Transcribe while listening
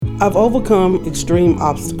I've overcome extreme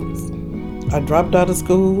obstacles. I dropped out of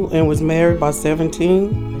school and was married by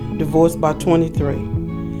 17, divorced by 23.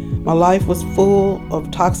 My life was full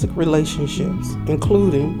of toxic relationships,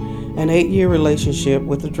 including an 8-year relationship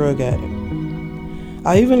with a drug addict.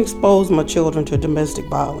 I even exposed my children to domestic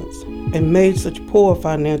violence and made such poor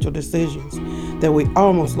financial decisions that we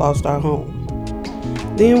almost lost our home.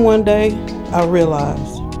 Then one day, I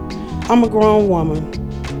realized I'm a grown woman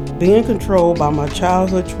being controlled by my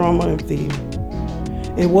childhood trauma and fear.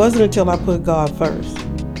 It wasn't until I put God first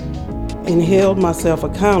and held myself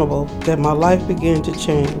accountable that my life began to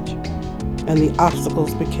change and the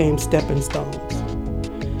obstacles became stepping stones.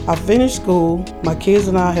 I finished school, my kids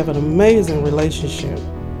and I have an amazing relationship,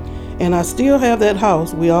 and I still have that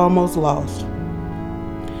house we almost lost.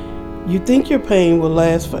 You think your pain will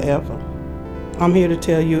last forever. I'm here to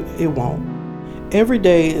tell you it won't. Every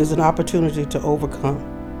day is an opportunity to overcome.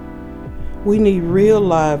 We need real,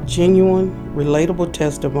 live, genuine, relatable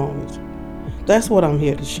testimonies. That's what I'm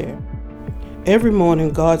here to share. Every morning,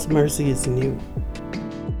 God's mercy is new.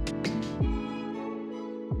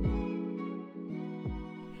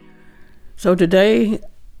 So today,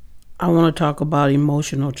 I want to talk about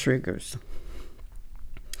emotional triggers.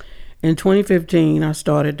 In 2015, I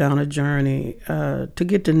started down a journey to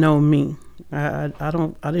get to know me. I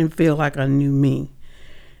didn't feel like I knew me.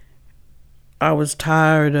 I was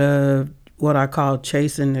tired of what I call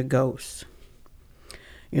chasing the ghost.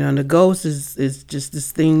 And the ghost is just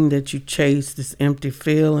this thing that you chase, this empty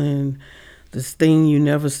feeling, this thing you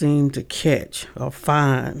never seem to catch or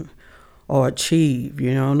find or achieve.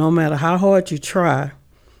 No matter how hard you try,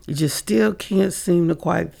 you just still can't seem to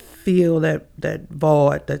quite feel that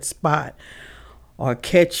void, that spot, or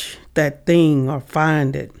catch that thing or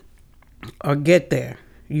find it or get there.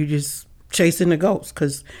 You just chasing the ghost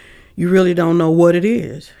because you really don't know what it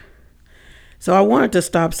is. So I wanted to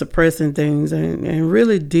stop suppressing things and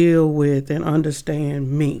really deal with and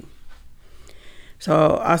understand me.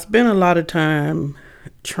 So I spent a lot of time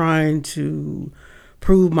trying to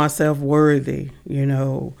prove myself worthy,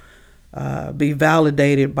 be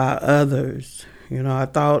validated by others. I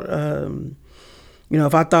thought,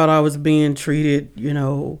 if I thought I was being treated,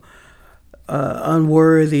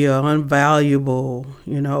 unworthy or unvaluable,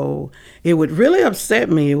 it would really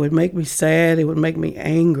upset me. It would make me sad. It would make me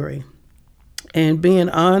angry. And being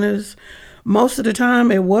honest, most of the time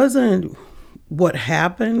it wasn't what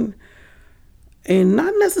happened and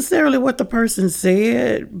not necessarily what the person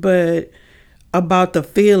said, but about the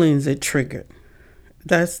feelings it triggered.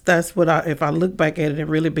 That's what if I look back at it and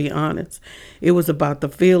really be honest, it was about the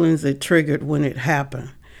feelings it triggered when it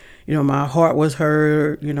happened. My heart was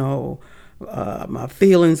hurt, my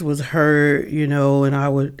feelings was hurt, and I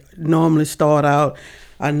would normally start out,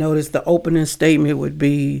 I noticed the opening statement would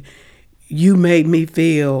be, you made me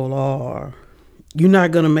feel, or you're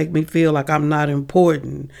not going to make me feel like I'm not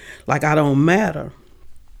important, like I don't matter.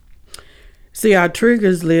 See, our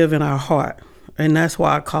triggers live in our heart, and that's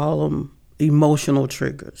why I call them emotional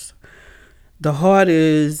triggers. The heart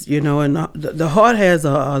is, and the heart has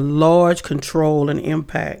a large control and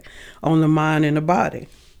impact on the mind and the body.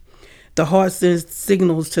 The heart sends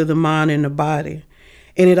signals to the mind and the body,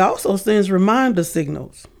 and it also sends reminder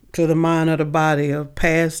signals to the mind or the body of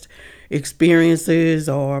past experiences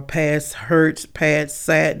or past hurts, past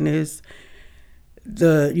sadness,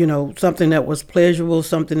 something that was pleasurable,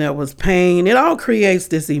 something that was pain. It all creates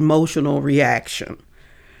this emotional reaction.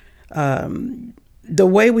 The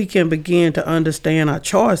way we can begin to understand our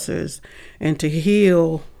choices and to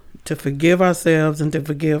heal, to forgive ourselves and to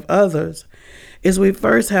forgive others is we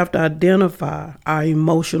first have to identify our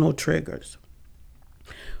emotional triggers.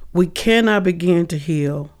 We cannot begin to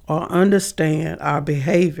heal or understand our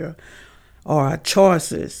behavior or our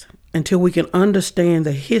choices until we can understand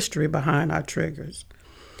the history behind our triggers.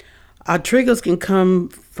 Our triggers can come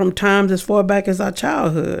from times as far back as our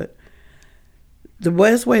childhood. The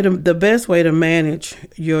best way to manage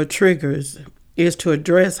your triggers is to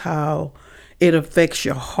address how it affects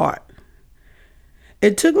your heart.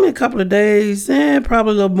 It took me a couple of days,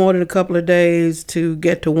 probably a little more than a couple of days, to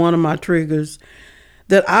get to one of my triggers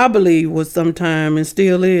that I believe was sometime and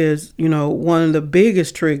still is, one of the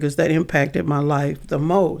biggest triggers that impacted my life the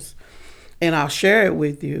most. And I'll share it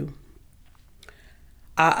with you.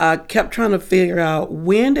 I kept trying to figure out,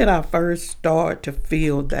 when did I first start to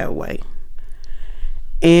feel that way?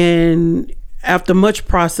 And after much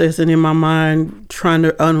processing in my mind, trying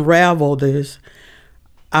to unravel this,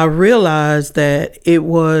 I realized that it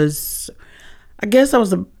was, I guess I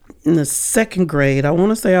was in the second grade. I want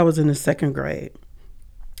to say I was in the second grade.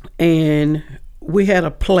 And we had a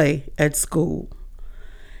play at school.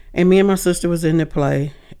 And me and my sister was in the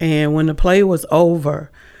play. And when the play was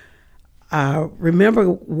over, I remember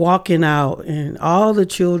walking out and all the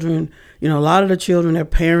children, a lot of the children, their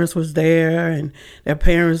parents was there, and their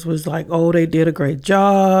parents was like, oh, they did a great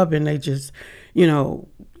job. And they just,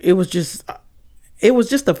 it was just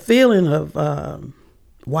a feeling of,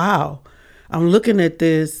 wow, I'm looking at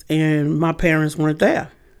this and my parents weren't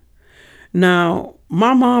there. Now,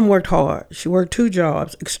 my mom worked hard. She worked 2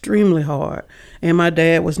 jobs, extremely hard. And my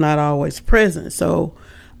dad was not always present. So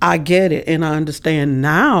I get it and I understand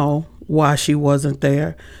now why she wasn't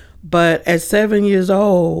there. But at 7 years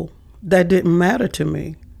old, that didn't matter to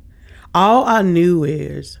me. All I knew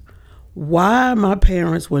is why my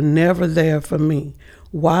parents were never there for me.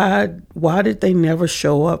 Why did they never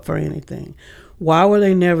show up for anything? Why were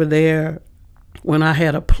they never there when I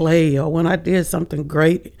had a play or when I did something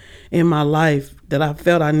great in my life that I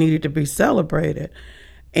felt I needed to be celebrated?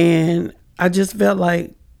 And I just felt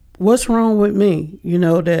like, what's wrong with me?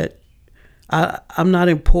 That I'm not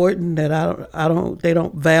important, that they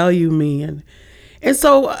don't value me. And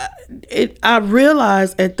so I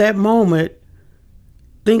realized at that moment,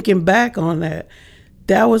 thinking back on that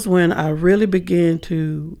was when I really began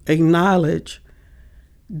to acknowledge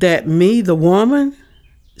that me, the woman,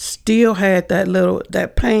 still had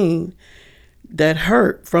that pain, that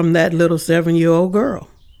hurt from that little 7-year-old girl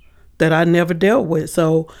that I never dealt with.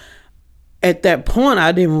 So at that point,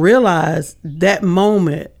 I didn't realize that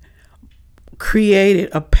moment created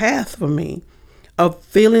a path for me of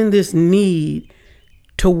feeling this need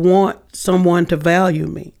to want someone to value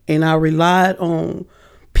me. And I relied on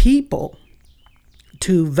people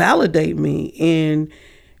to validate me. And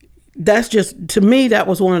that's just, to me, that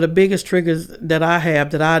was one of the biggest triggers that I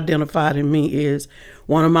have, that I identified in me. Is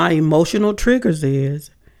one of my emotional triggers is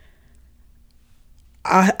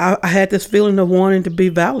I had this feeling of wanting to be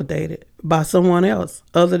validated by someone else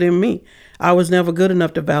other than me. I was never good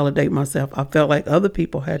enough to validate myself. I felt like other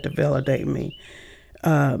people had to validate me.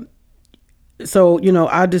 So,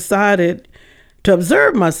 I decided to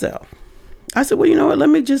observe myself. I said, well, you know what? Let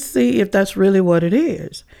me just see if that's really what it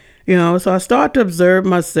is. So I started to observe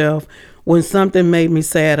myself when something made me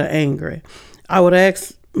sad or angry. I would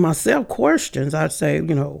ask myself questions. I'd say,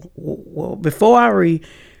 well, before I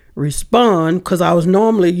respond, because I was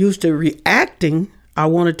normally used to reacting, I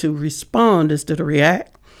wanted to respond instead of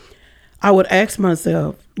react. I would ask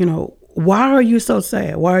myself, why are you so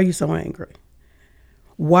sad? Why are you so angry?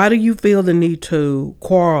 Why do you feel the need to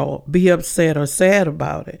quarrel, be upset, or sad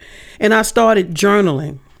about it? And I started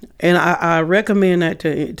journaling. And I recommend that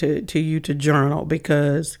to you to journal,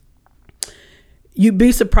 because you'd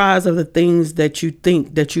be surprised of the things that you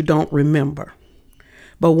think that you don't remember.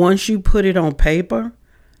 But once you put it on paper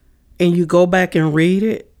and you go back and read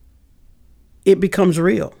it, it becomes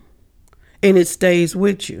real and it stays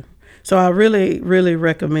with you. So I really, really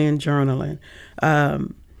recommend journaling.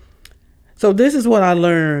 So this is what I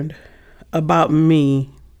learned about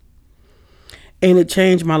me, and it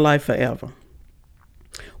changed my life forever.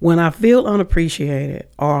 When I feel unappreciated,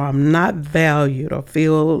 or I'm not valued, or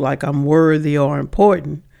feel like I'm worthy or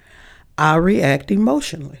important, I react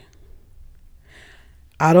emotionally.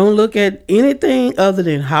 I don't look at anything other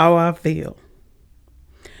than how I feel.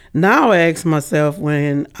 Now I ask myself,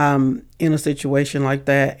 when I'm in a situation like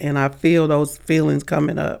that and I feel those feelings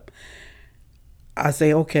coming up, I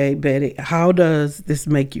say, okay, Betty, how does this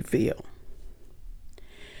make you feel?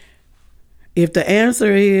 If the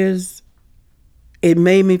answer is it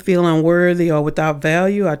made me feel unworthy or without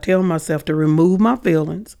value, I tell myself to remove my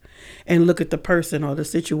feelings and look at the person or the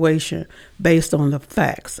situation based on the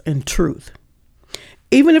facts and truth.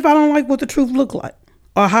 Even if I don't like what the truth look like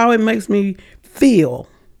or how it makes me feel,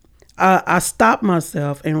 I stop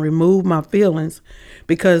myself and remove my feelings,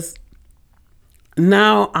 because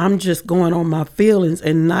now I'm just going on my feelings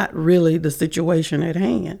and not really the situation at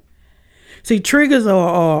hand. See, triggers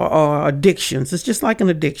are addictions. It's just like an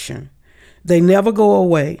addiction. They never go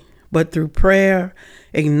away, but through prayer,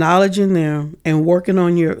 acknowledging them, and working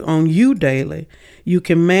on you daily, you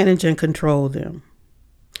can manage and control them.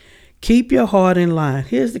 Keep your heart in line.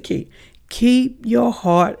 Here's the key. Keep your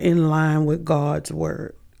heart in line with God's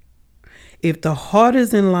word. If the heart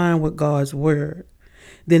is in line with God's word,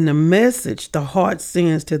 then the message the heart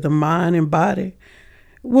sends to the mind and body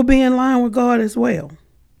will be in line with God as well.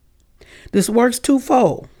 This works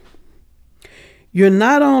twofold. You're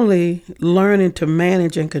not only learning to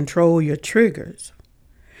manage and control your triggers,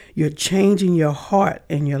 you're changing your heart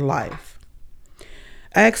and your life.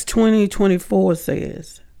 Acts 20:24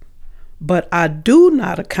 says, "But I do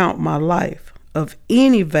not account my life of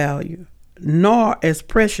any value, nor as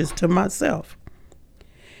precious to myself,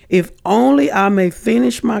 if only I may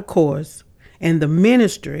finish my course and the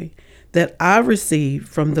ministry that I received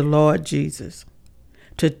from the Lord Jesus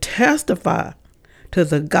to testify to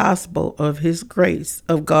the gospel of his grace,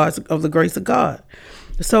 of the grace of God.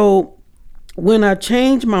 So when I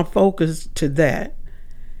changed my focus to that,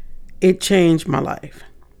 it changed my life.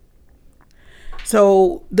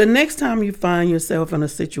 So the next time you find yourself in a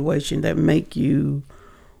situation that make you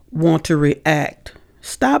want to react,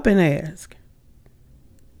 stop and ask,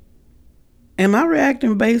 am I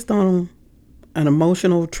reacting based on an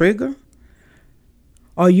emotional trigger?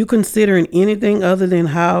 Are you considering anything other than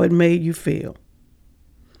how it made you feel?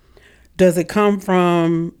 Does it come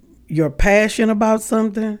from your passion about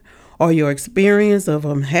something or your experience of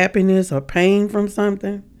unhappiness or pain from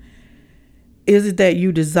something? Is it that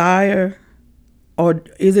you desire, or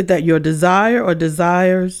is it that your desire or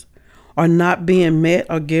desires are not being met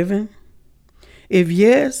or given? If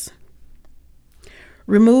yes,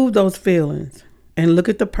 remove those feelings and look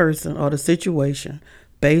at the person or the situation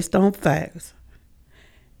based on facts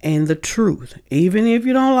and the truth. Even if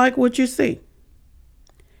you don't like what you see,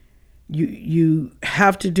 you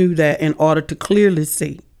have to do that in order to clearly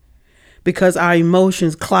see, because our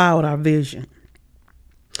emotions cloud our vision.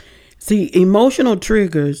 See, emotional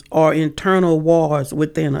triggers are internal wars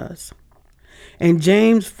within us. And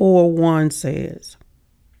James 4:1 says,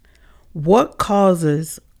 what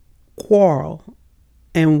causes quarrel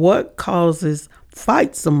and what causes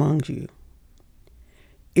fights among you?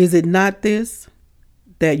 Is it not this,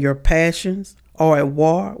 that your passions are at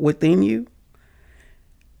war within you?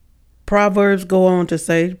 Proverbs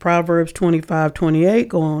 25:28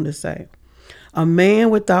 go on to say, a man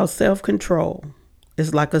without self-control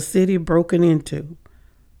is like a city broken into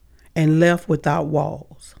and left without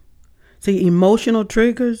walls. See, emotional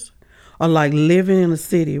triggers are like living in a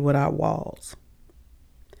city without walls.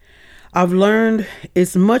 I've learned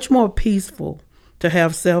it's much more peaceful to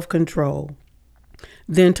have self-control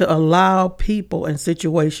than to allow people and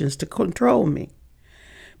situations to control me.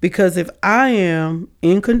 Because if I am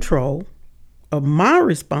in control of my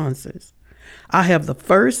responses, I have the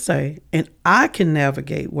first say and I can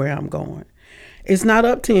navigate where I'm going. It's not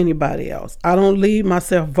up to anybody else. I don't leave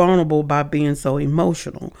myself vulnerable by being so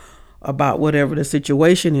emotional about whatever the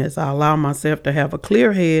situation is. I allow myself to have a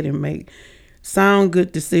clear head and make sound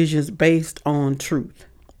good decisions based on truth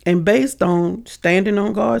and based on standing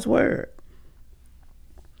on God's word.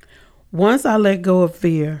 Once I let go of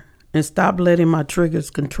fear and stop letting my triggers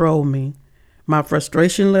control me, my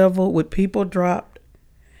frustration level with people dropped,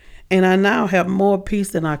 and I now have more peace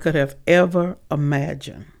than I could have ever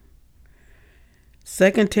imagined.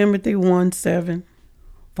 2 Timothy 1:7,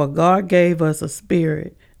 for God gave us a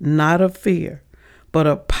spirit not of fear, but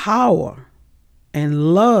of power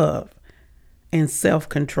and love and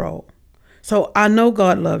self-control. So I know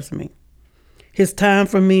God loves me. His time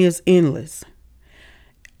for me is endless.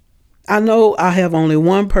 I know I have only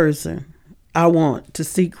one person I want to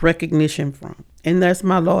seek recognition from, and that's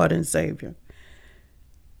my Lord and Savior.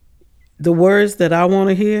 The words that I want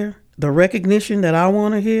to hear, the recognition that I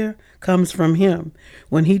want to hear comes from him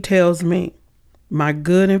when he tells me, my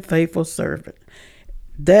good and faithful servant.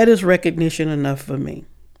 That is recognition enough for me.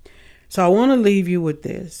 So I want to leave you with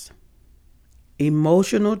this.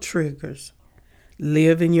 Emotional triggers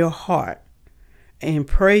live in your heart, and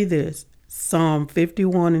pray this, Psalm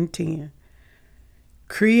 51:10.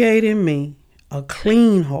 Create in me a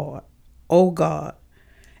clean heart, O God,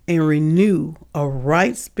 and renew a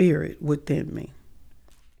right spirit within me.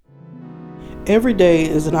 Every day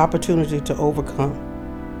is an opportunity to overcome.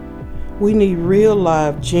 We need real,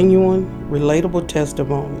 live, genuine, relatable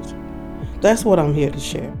testimonies. That's what I'm here to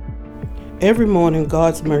share. Every morning,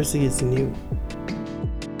 God's mercy is new.